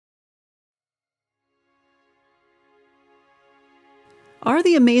Are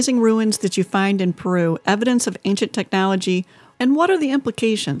the amazing ruins that you find in Peru evidence of ancient technology, and what are the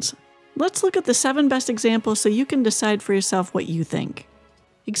implications? Let's look at the 7 best examples so you can decide for yourself what you think.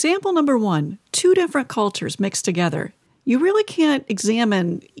 Example number 1, 2 different cultures mixed together. You really can't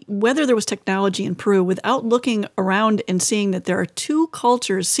examine whether there was technology in Peru without looking around and seeing that there are 2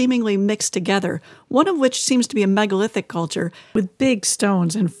 cultures seemingly mixed together, one of which seems to be a megalithic culture with big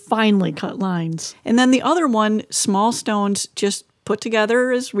stones and finely cut lines. And then the other one, small stones just put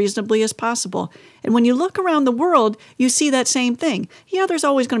together as reasonably as possible. And when you look around the world, you see that same thing. Yeah, there's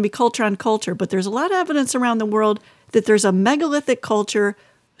always going to be culture on culture, but there's a lot of evidence around the world that there's a megalithic culture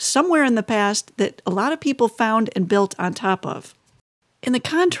somewhere in the past that a lot of people found and built on top of. And the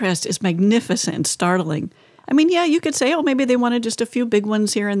contrast is magnificent and startling. I mean, yeah, you could say, oh, maybe they wanted just a few big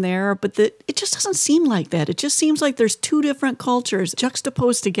ones here and there, but it just doesn't seem like that. It just seems like there's 2 different cultures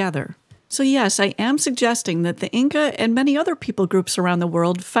juxtaposed together. So yes, I am suggesting that the Inca and many other people groups around the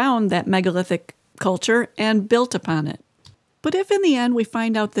world found that megalithic culture and built upon it. But if in the end we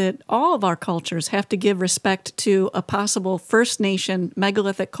find out that all of our cultures have to give respect to a possible First Nation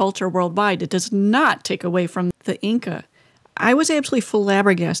megalithic culture worldwide, it does not take away from the Inca. I was absolutely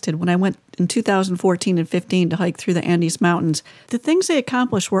flabbergasted when I went in 2014 and 15 to hike through the Andes Mountains. The things they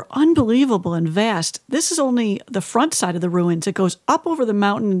accomplished were unbelievable and vast. This is only the front side of the ruins. It goes up over the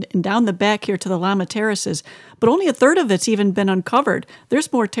mountain and down the back here to the Lama Terraces, but only a third of it's even been uncovered.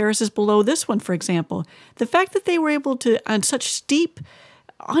 There's more terraces below this one, for example. The fact that they were able to, on such steep,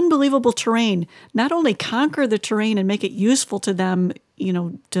 unbelievable terrain, not only conquer the terrain and make it useful to them,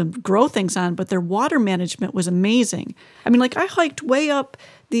 to grow things on, but their water management was amazing. I mean, like I hiked way up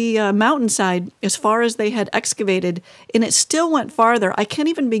the mountainside as far as they had excavated, and it still went farther. I can't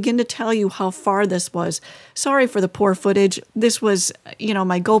even begin to tell you how far this was. Sorry for the poor footage. This was,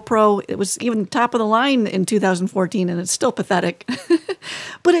 my GoPro. It was even top of the line in 2014, and it's still pathetic.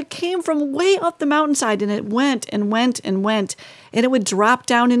 But it came from way up the mountainside, and it went and went and went, and it would drop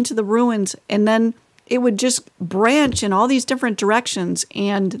down into the ruins, and then it would just branch in all these different directions.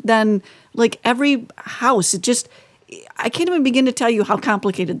 And then, like every house, I can't even begin to tell you how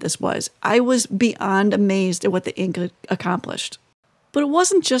complicated this was. I was beyond amazed at what the Inca accomplished. But it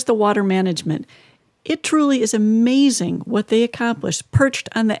wasn't just the water management. It truly is amazing what they accomplished, perched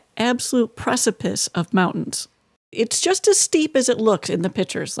on the absolute precipice of mountains. It's just as steep as it looks in the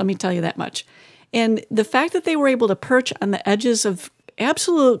pictures, let me tell you that much. And the fact that they were able to perch on the edges of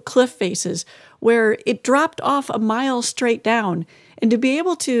absolute cliff faces where it dropped off a mile straight down, and to be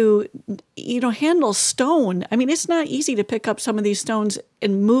able to, handle stone. I mean, it's not easy to pick up some of these stones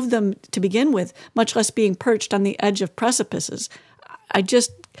and move them to begin with, much less being perched on the edge of precipices. I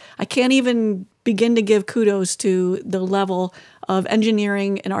can't even begin to give kudos to the level of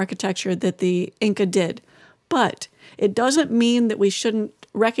engineering and architecture that the Inca did. But it doesn't mean that we shouldn't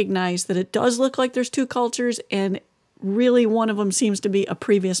recognize that it does look like there's 2 cultures, and really one of them seems to be a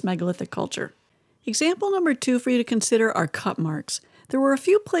previous megalithic culture. Example number 2 for you to consider are cut marks. There were a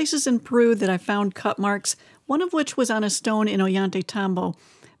few places in Peru that I found cut marks, one of which was on a stone in Ollantaytambo.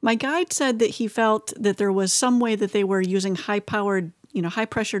 My guide said that he felt that there was some way that they were using high-pressured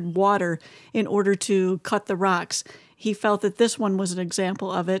water in order to cut the rocks. He felt that this one was an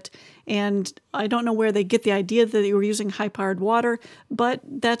example of it, and I don't know where they get the idea that they were using high-powered water, but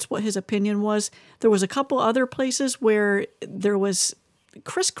that's what his opinion was. There was a couple other places where there was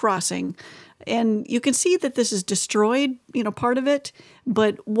crisscrossing, and you can see that this is destroyed, part of it,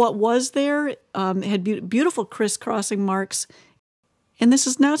 but what was there had beautiful crisscrossing marks, and this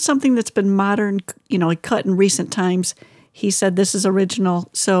is not something that's been modern, cut in recent times. He said this is original,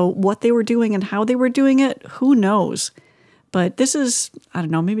 so what they were doing and how they were doing it, who knows? But this is, I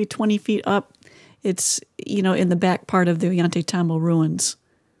don't know, maybe 20 feet up. It's, in the back part of the Ollantaytambo ruins.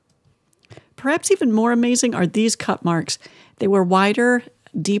 Perhaps even more amazing are these cut marks. They were wider,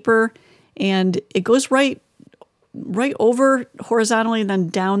 deeper, and it goes right over horizontally and then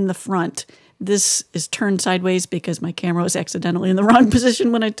down the front. This is turned sideways because my camera was accidentally in the wrong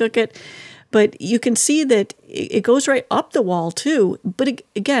position when I took it. But you can see that it goes right up the wall too. But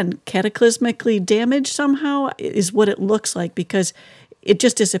again, cataclysmically damaged somehow is what it looks like, because it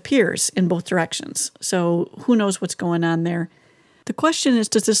just disappears in both directions. So who knows what's going on there. The question is,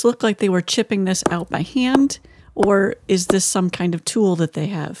 does this look like they were chipping this out by hand, or is this some kind of tool that they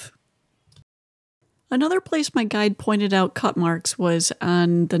have? Another place my guide pointed out cut marks was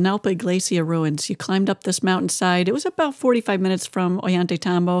on the Nalpa Glacier ruins. You climbed up this mountainside. It was about 45 minutes from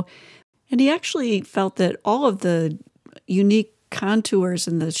Ollantaytambo. And he actually felt that all of the unique contours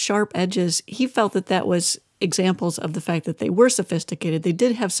and the sharp edges, he felt that that was examples of the fact that they were sophisticated. They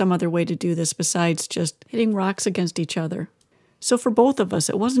did have some other way to do this besides just hitting rocks against each other. So for both of us,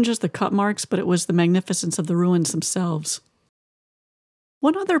 it wasn't just the cut marks, but it was the magnificence of the ruins themselves.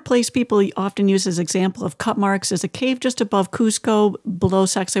 One other place people often use as example of cut marks is a cave just above Cusco, below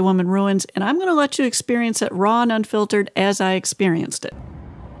Sacsayhuaman ruins, and I'm going to let you experience it raw and unfiltered as I experienced it.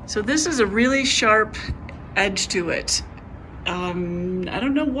 So this is a really sharp edge to it. I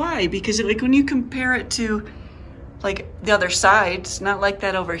don't know why, because like when you compare it to like the other side, it's not like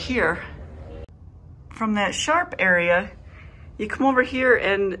that over here. From that sharp area, you come over here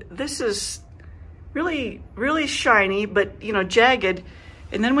and this is really, really shiny, but you know, jagged.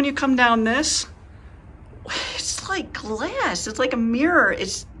 And then when you come down this, it's like glass. It's like a mirror.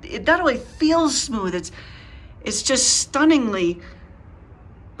 It not only feels smooth, it's just stunningly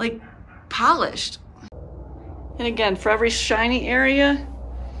like polished. And again, for every shiny area,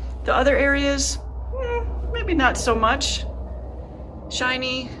 the other areas, maybe not so much.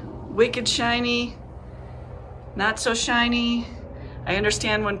 Shiny, wicked shiny, not so shiny. I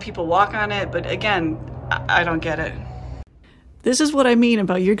understand when people walk on it, but again, I don't get it. This is what I mean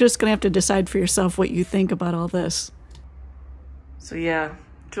about you're just gonna have to decide for yourself what you think about all this. So yeah,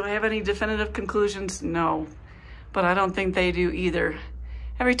 do I have any definitive conclusions? No, but I don't think they do either.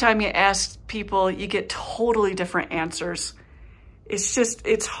 Every time you ask people, you get totally different answers.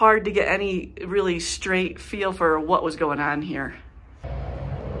 It's hard to get any really straight feel for what was going on here.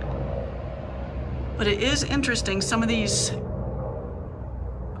 But it is interesting, some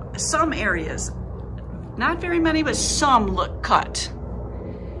areas, not very many, but some look cut.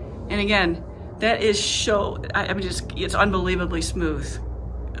 And again, that is I mean, it's unbelievably smooth,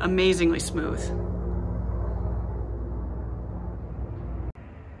 amazingly smooth.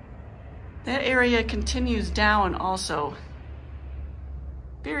 That area continues down also.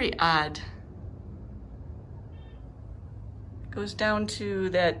 Very odd. Goes down to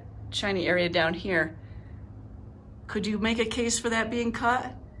that shiny area down here. Could you make a case for that being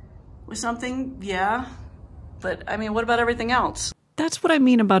cut with something? Yeah. But I mean, what about everything else? That's what I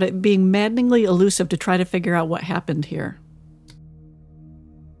mean about it being maddeningly elusive to try to figure out what happened here.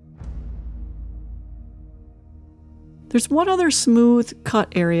 There's one other smooth cut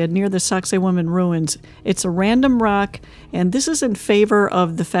area near the Sacsayhuaman ruins. It's a random rock, and this is in favor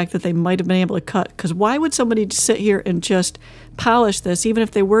of the fact that they might have been able to cut, because why would somebody sit here and just polish this, even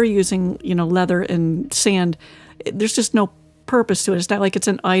if they were using, you know, leather and sand? There's just no purpose to it. It's not like it's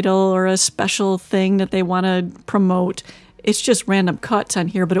an idol or a special thing that they want to promote. It's just random cuts on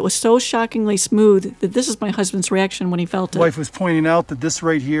here, but it was so shockingly smooth that this is my husband's reaction when he felt it. My wife was pointing out that this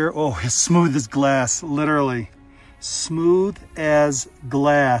right here, oh, it's smooth as glass, literally. Smooth as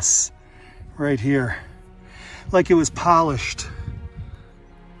glass right here, like it was polished.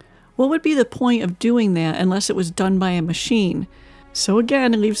 What would be the point of doing that unless it was done by a machine? So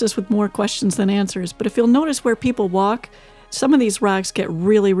again, it leaves us with more questions than answers. But if you'll notice where people walk, some of these rocks get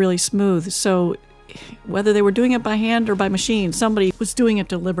really, really smooth. So whether they were doing it by hand or by machine, somebody was doing it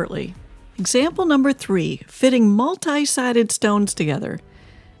deliberately. Example number 3, fitting multi-sided stones together.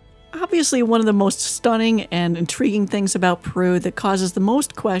 Obviously, one of the most stunning and intriguing things about Peru that causes the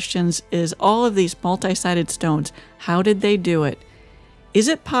most questions is all of these multi-sided stones. How did they do it? Is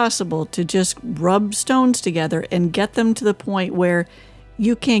it possible to just rub stones together and get them to the point where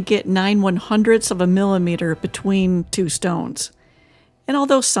you can't get 9/100ths of a millimeter between two stones? And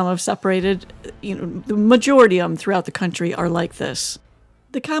although some have separated, you know, the majority of them throughout the country are like this.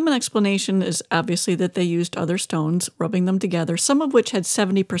 The common explanation is obviously that they used other stones, rubbing them together, some of which had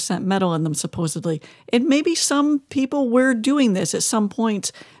 70% metal in them, supposedly. And maybe some people were doing this at some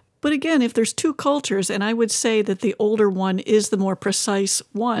point. But again, if there's two cultures, and I would say that the older one is the more precise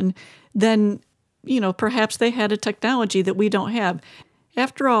one, then, you know, perhaps they had a technology that we don't have.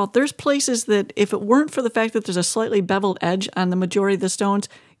 After all, there's places that if it weren't for the fact that there's a slightly beveled edge on the majority of the stones,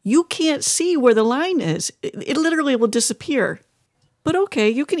 you can't see where the line is. It literally will disappear. But okay,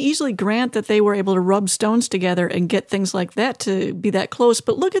 you can easily grant that they were able to rub stones together and get things like that to be that close.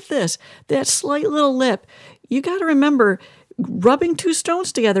 But look at this, that slight little lip. You got to remember, rubbing two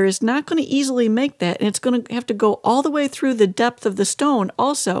stones together is not going to easily make that. And it's going to have to go all the way through the depth of the stone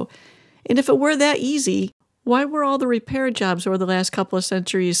also. And if it were that easy, why were all the repair jobs over the last couple of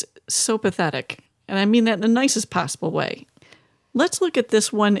centuries so pathetic? And I mean that in the nicest possible way. Let's look at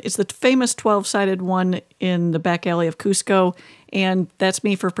this one. It's the famous 12-sided one in the back alley of Cusco, and that's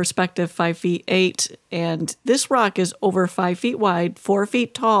me for perspective, 5'8", and this rock is over 5 feet wide, 4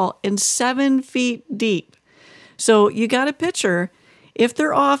 feet tall, and 7 feet deep. So you got a picture, if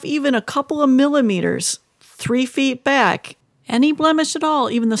they're off even a couple of millimeters, 3 feet back, any blemish at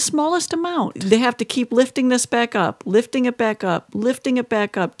all, even the smallest amount, they have to keep lifting this back up, lifting it back up, lifting it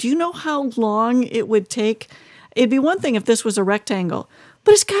back up. Do you know how long it would take? It'd be one thing if this was a rectangle,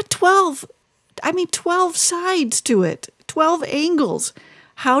 but it's got 12 sides to it, 12 angles.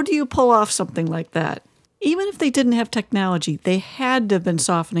 How do you pull off something like that? Even if they didn't have technology, they had to have been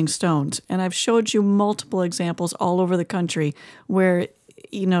softening stones. And I've showed you multiple examples all over the country where,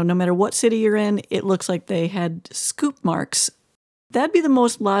 no matter what city you're in, it looks like they had scoop marks. That'd be the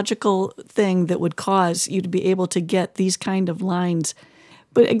most logical thing that would cause you to be able to get these kind of lines.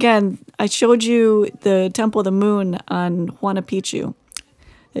 But again, I showed you the Temple of the Moon on Huayna Picchu.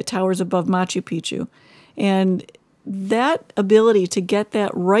 It towers above Machu Picchu. And that ability to get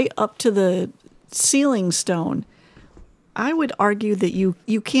that right up to the ceiling stone, I would argue that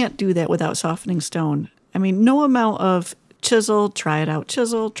you can't do that without softening stone. I mean, no amount of chisel, try it out,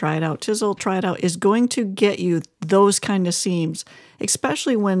 chisel, try it out, chisel, try it out is going to get you those kind of seams,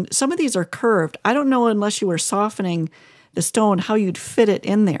 especially when some of these are curved. I don't know unless you were softening the stone how you'd fit it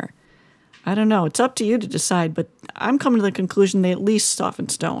in there. I don't know. It's up to you to decide, but I'm coming to the conclusion they at least soften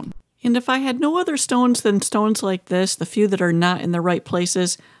stone. And if I had no other stones than stones like this, the few that are not in the right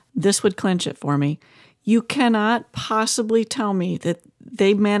places, this would clinch it for me. You cannot possibly tell me that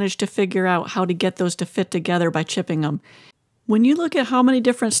they managed to figure out how to get those to fit together by chipping them. When you look at how many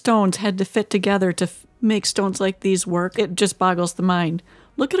different stones had to fit together to make stones like these work, it just boggles the mind.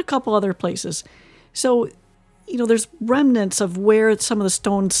 Look at a couple other places. So, there's remnants of where some of the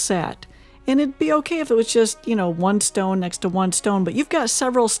stones sat. And it'd be okay if it was just, one stone next to one stone, but you've got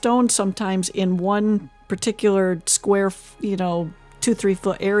several stones sometimes in one particular square, 2-3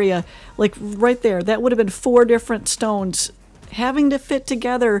 foot area, like right there. That would have been 4 different stones having to fit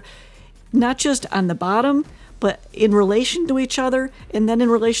together, not just on the bottom, but in relation to each other, and then in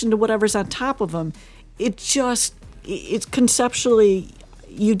relation to whatever's on top of them. It's conceptually,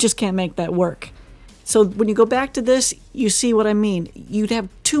 you just can't make that work. So when you go back to this, you see what I mean. You'd have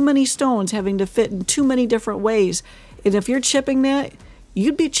too many stones having to fit in too many different ways. And if you're chipping that,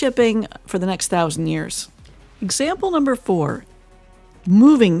 you'd be chipping for the next 1,000 years. Example number 4,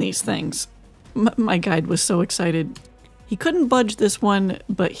 moving these things. My guide was so excited. He couldn't budge this one,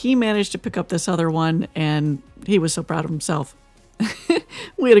 but he managed to pick up this other one, and he was so proud of himself.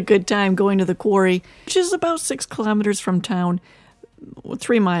 We had a good time going to the quarry, which is about 6 kilometers from town.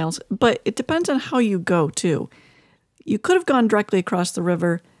 3 miles, but it depends on how you go too. You could have gone directly across the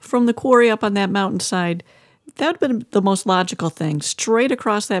river from the quarry up on that mountainside. That would have been the most logical thing, straight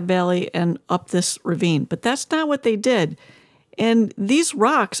across that valley and up this ravine. But that's not what they did. And these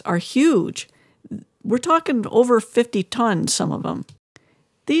rocks are huge. We're talking over 50 tons, some of them.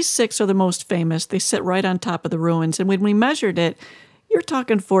 These 6 are the most famous. They sit right on top of the ruins. And when we measured it, you're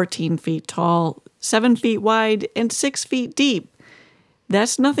talking 14 feet tall, 7 feet wide, and 6 feet deep.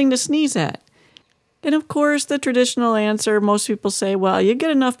 That's nothing to sneeze at. And of course, the traditional answer, most people say, well, you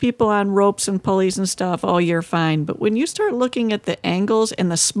get enough people on ropes and pulleys and stuff, oh, you're fine. But when you start looking at the angles and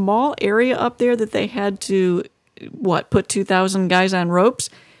the small area up there that they had to, put 2,000 guys on ropes,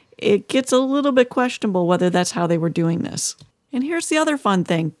 it gets a little bit questionable whether that's how they were doing this. And here's the other fun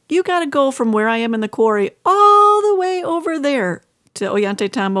thing. You got to go from where I am in the quarry all the way over there to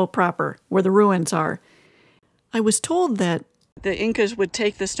Ollantaytambo proper, where the ruins are. I was told that the Incas would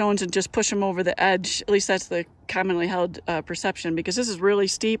take the stones and just push them over the edge. At least that's the commonly held perception, because this is really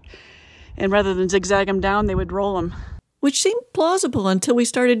steep, and rather than zigzag them down, they would roll them. Which seemed plausible until we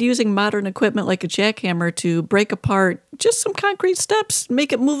started using modern equipment like a jackhammer to break apart just some concrete steps,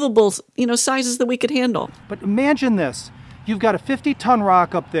 make it movable, sizes that we could handle. But imagine this. You've got a 50-ton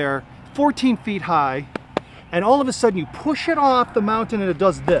rock up there, 14 feet high, and all of a sudden you push it off the mountain and it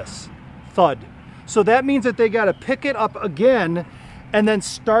does this, thud. So that means that they got to pick it up again and then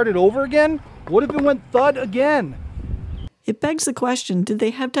start it over again? What if it went thud again? It begs the question, did they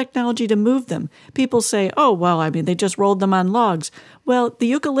have technology to move them? People say, oh, well, they just rolled them on logs. Well, the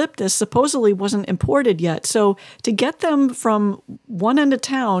eucalyptus supposedly wasn't imported yet. So to get them from one end of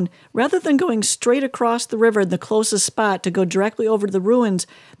town, rather than going straight across the river, the closest spot to go directly over to the ruins,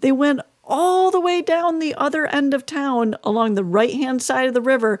 they went all the way down the other end of town along the right-hand side of the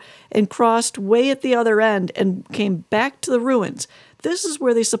river and crossed way at the other end and came back to the ruins. This is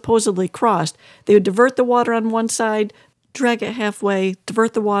where they supposedly crossed. They would divert the water on one side, drag it halfway,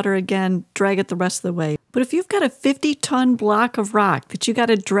 divert the water again, drag it the rest of the way. But if you've got a 50-ton block of rock that you got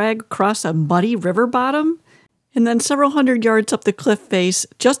to drag across a muddy river bottom, and then several hundred yards up the cliff face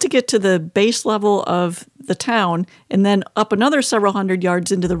just to get to the base level of the town, and then up another several hundred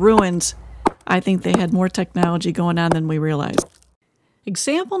yards into the ruins, I think they had more technology going on than we realized.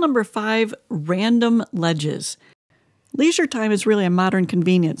 Example number 5, random ledges. Leisure time is really a modern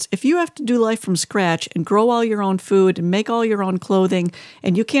convenience. If you have to do life from scratch and grow all your own food and make all your own clothing,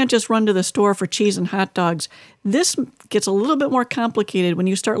 and you can't just run to the store for cheese and hot dogs, this gets a little bit more complicated when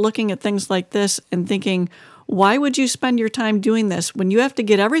you start looking at things like this and thinking, why would you spend your time doing this when you have to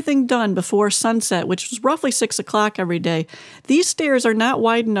get everything done before sunset, which is roughly 6 o'clock every day? These stairs are not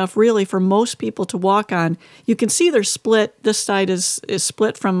wide enough really for most people to walk on. You can see they're split. This side is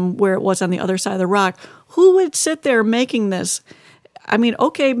split from where it was on the other side of the rock. Who would sit there making this? I mean,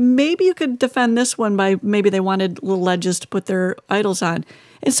 okay, maybe you could defend this one by maybe they wanted little ledges to put their idols on.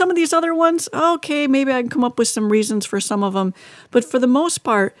 And some of these other ones, okay, maybe I can come up with some reasons for some of them. But for the most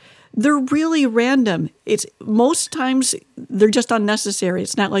part, they're really random. It's most times they're just unnecessary.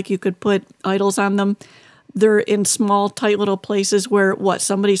 It's not like you could put idols on them. They're in small, tight little places where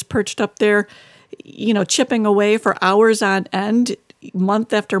somebody's perched up there, chipping away for hours on end,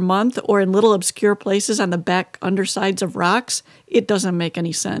 month after month, or in little obscure places on the back undersides of rocks. It doesn't make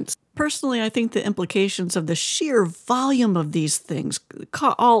any sense. Personally, I think the implications of the sheer volume of these things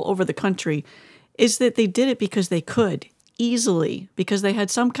all over the country is that they did it because they could. Easily, because they had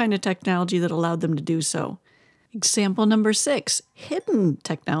some kind of technology that allowed them to do so. Example number 6, hidden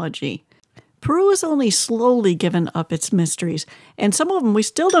technology. Peru has only slowly given up its mysteries, and some of them we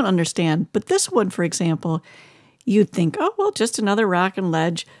still don't understand, but this one, for example, you'd think, oh, well, just another rock and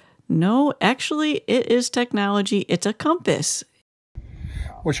ledge. No, actually, it is technology. It's a compass.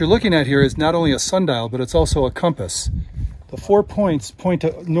 What you're looking at here is not only a sundial, but it's also a compass. The 4 points point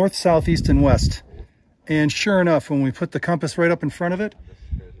to north, south, east, and west. And sure enough, when we put the compass right up in front of it,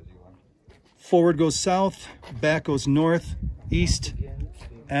 forward goes south, back goes north, east,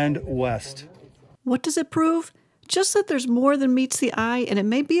 and west. What does it prove? Just that there's more than meets the eye, and it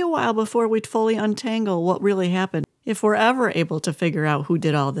may be a while before we'd fully untangle what really happened, if we're ever able to figure out who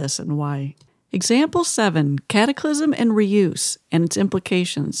did all this and why. Example 7, cataclysm and reuse, and its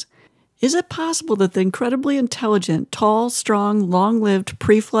implications. Is it possible that the incredibly intelligent, tall, strong, long-lived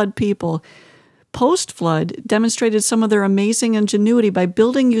pre-flood people post-flood demonstrated some of their amazing ingenuity by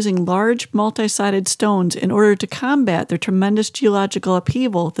building using large, multi-sided stones in order to combat the tremendous geological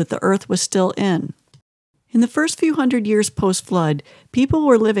upheaval that the Earth was still in? In the first few hundred years post-flood, people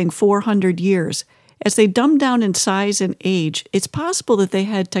were living 400 years. As they dumbed down in size and age, it's possible that they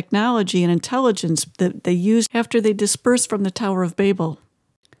had technology and intelligence that they used after they dispersed from the Tower of Babel.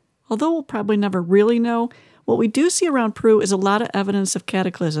 Although we'll probably never really know, what we do see around Peru is a lot of evidence of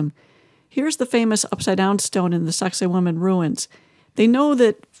cataclysm. Here's the famous upside-down stone in the Sacsayhuaman ruins. They know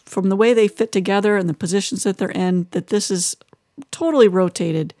that from the way they fit together and the positions that they're in, that this is totally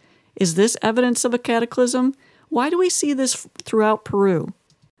rotated. Is this evidence of a cataclysm? Why do we see this throughout Peru?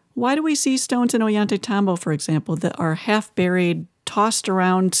 Why do we see stones in Ollantaytambo, for example, that are half-buried, tossed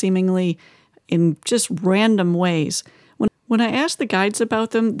around seemingly in just random ways? When I asked the guides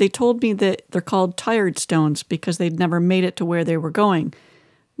about them, they told me that they're called tired stones because they'd never made it to where they were going.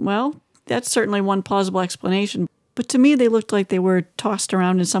 Well, that's certainly one plausible explanation, but to me they looked like they were tossed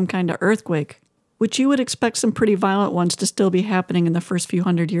around in some kind of earthquake, which you would expect some pretty violent ones to still be happening in the first few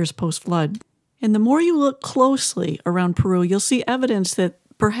hundred years post-flood. And the more you look closely around Peru, you'll see evidence that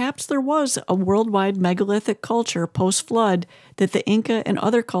perhaps there was a worldwide megalithic culture post-flood that the Inca and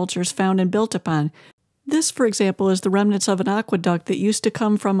other cultures found and built upon. This, for example, is the remnants of an aqueduct that used to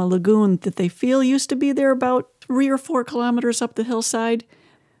come from a lagoon that they feel used to be there about 3 or 4 kilometers up the hillside.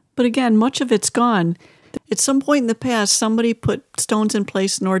 But again, much of it's gone. At some point in the past, somebody put stones in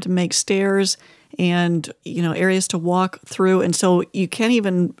place in order to make stairs and, areas to walk through. And so you can't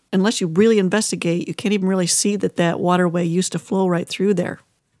even, unless you really investigate, you can't even really see that waterway used to flow right through there.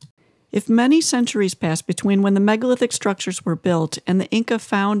 If many centuries passed between when the megalithic structures were built and the Inca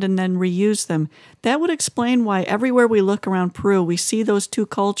found and then reused them, that would explain why everywhere we look around Peru, we see those two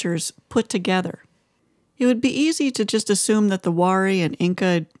cultures put together. It would be easy to just assume that the Wari and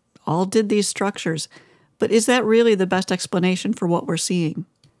Inca all did these structures, but is that really the best explanation for what we're seeing?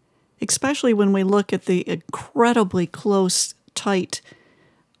 Especially when we look at the incredibly close, tight,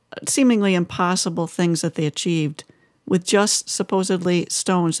 seemingly impossible things that they achieved with just supposedly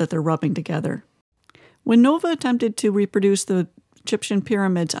stones that they're rubbing together. When Nova attempted to reproduce the Egyptian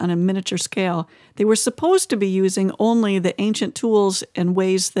pyramids on a miniature scale, they were supposed to be using only the ancient tools and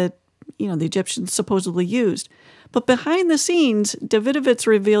ways that the Egyptians supposedly used. But behind the scenes, Davidovits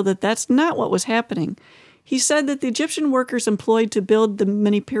revealed that that's not what was happening. He said that the Egyptian workers employed to build the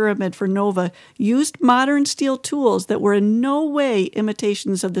mini pyramid for Nova used modern steel tools that were in no way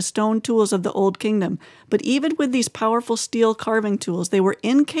imitations of the stone tools of the Old Kingdom. But even with these powerful steel carving tools, they were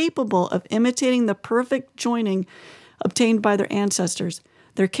incapable of imitating the perfect joining obtained by their ancestors.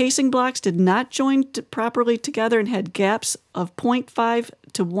 Their casing blocks did not join properly together and had gaps of 0.5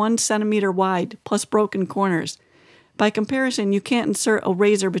 to 1 centimeter wide, plus broken corners. By comparison, you can't insert a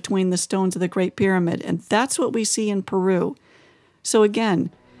razor between the stones of the Great Pyramid, and that's what we see in Peru. So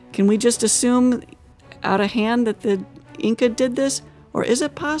again, can we just assume out of hand that the Inca did this? Or is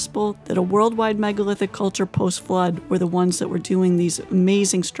it possible that a worldwide megalithic culture post-flood were the ones that were doing these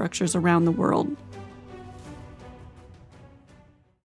amazing structures around the world?